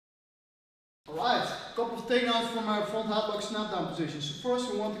Alright, a couple of takedowns from our front headlock snap down position. So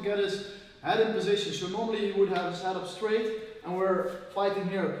first we want to get his head in position. So normally you would have his head up straight and we're fighting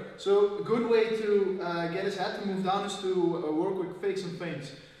here. So a good way to get his head to move down is to work with fakes and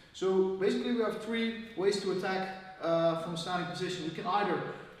feints. So basically we have three ways to attack from standing position. We can either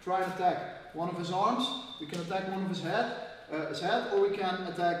try and attack one of his arms, we can attack one of his head, or we can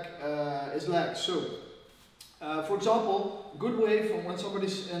attack his legs. So for example, a good way from when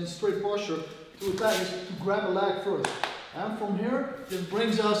somebody's in straight posture to attack is to grab a leg first. And from here, this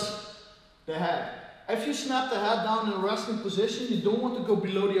brings us the head. If you snap the head down in a resting position, you don't want to go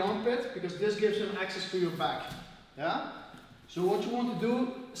below the armpit because this gives him access to your back. Yeah? So what you want to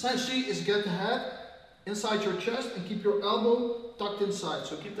do essentially is get the head inside your chest and keep your elbow tucked inside.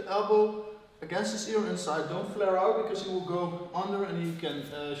 So keep the elbow against his ear inside. Don't flare out because he will go under and he can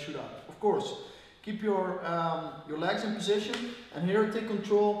shoot out. Of course, keep your legs in position and here take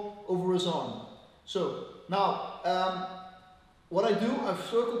control over his arm. So now what I do, I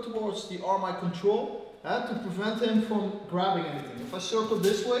circle towards the arm I control to prevent him from grabbing anything. If I circle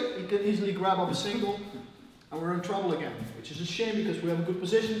this way, he can easily grab up a single and we're in trouble again, which is a shame because we have a good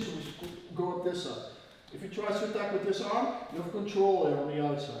position, so we go up this side. If you try to attack with this arm, you have control there on the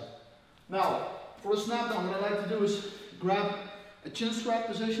outside. Now, for a snap down, what I like to do is grab a chin strap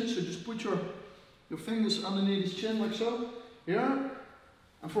position, so just put your fingers underneath his chin like so, here,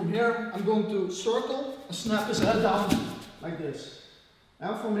 and from here I'm going to circle and snap his head down like this.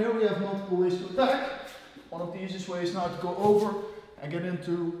 And from here we have multiple ways to attack. One of the easiest ways now to go over and get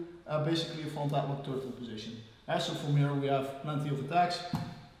into basically a front headlock turtle position. So from here we have plenty of attacks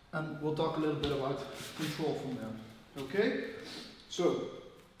and we'll talk a little bit about control from there. Okay? So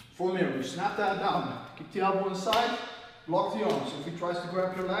from here we snap that down, keep the elbow inside, block the arm. So if he tries to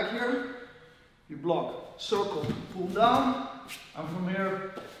grab your leg here, you block, circle, pull down, and from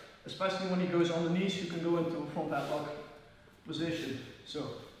here, especially when he goes on the knees, you can go into a front headlock position. So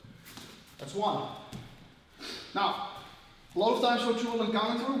that's one. Now, a lot of times what you will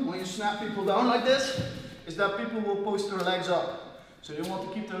encounter when you snap people down like this is that people will post their legs up. So they want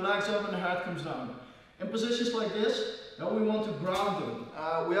to keep their legs up and their head comes down. In positions like this, now we want to ground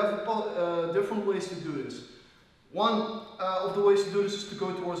them. We have different ways to do this. One of the ways to do this is to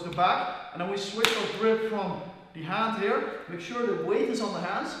go towards the back, and then we switch our grip from the hand here. Make sure the weight is on the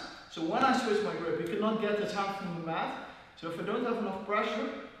hands. So when I switch my grip, you cannot get this hand from the mat. So if I don't have enough pressure,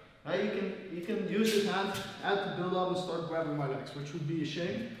 you can use this hand to build up and start grabbing my legs, which would be a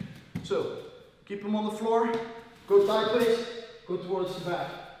shame. So keep them on the floor, go sideways, go towards the back.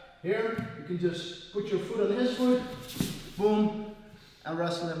 Here you can just put your foot on his foot, boom, and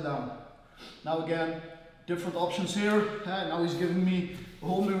wrestle him down. Now again, different options here. Now he's giving me a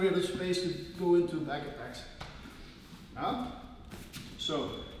whole myriad of space to go into back attacks. So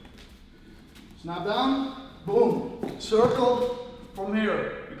snap down, boom, circle. From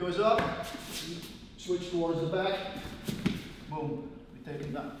here, it goes up, switch towards the back, boom, we take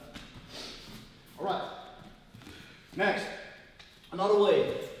him down. Alright, next, another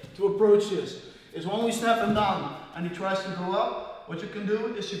way to approach this is when we snap him down and he tries to go up, what you can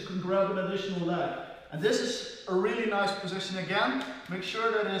do is you can grab an additional leg. And this is a really nice position again. Make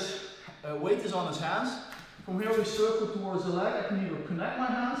sure that his weight is on his hands. From here we circle towards the leg. I can either connect my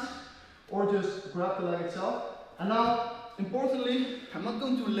hands or just grab the leg itself. And now, importantly, I'm not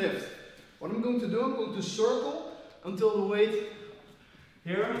going to lift. What I'm going to do, I'm going to circle until the weight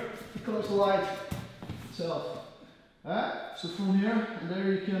here becomes light itself. So from here, and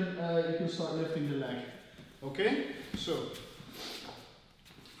there you can start lifting the leg. Okay? So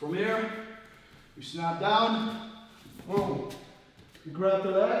from here, you snap down, boom. You grab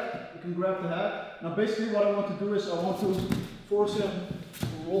the leg, you can grab the head. Now basically what I want to do is I want to force him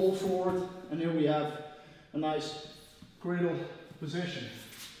to roll forward, and here we have a nice cradle position.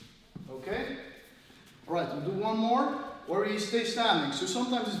 Okay? Alright, we'll do one more where he stays standing. So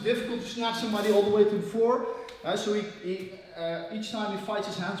sometimes it's difficult to snap somebody all the way to the floor. So each time he fights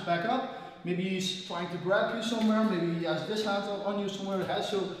his hands back up, maybe he's trying to grab you somewhere, maybe he has this hand on you somewhere,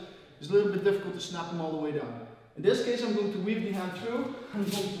 so it's a little bit difficult to snap him all the way down. In this case I'm going to weave the hand through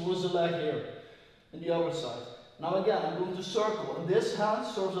and go towards the leg here, and the other side. Now again, I'm going to circle, and this hand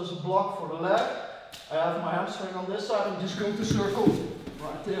serves as a block for the leg. I have my hamstring on this side, I'm just going to circle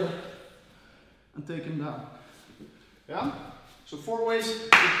right there and take him down. Yeah? So 4 ways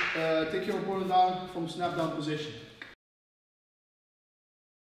to take your opponent down from snap down position.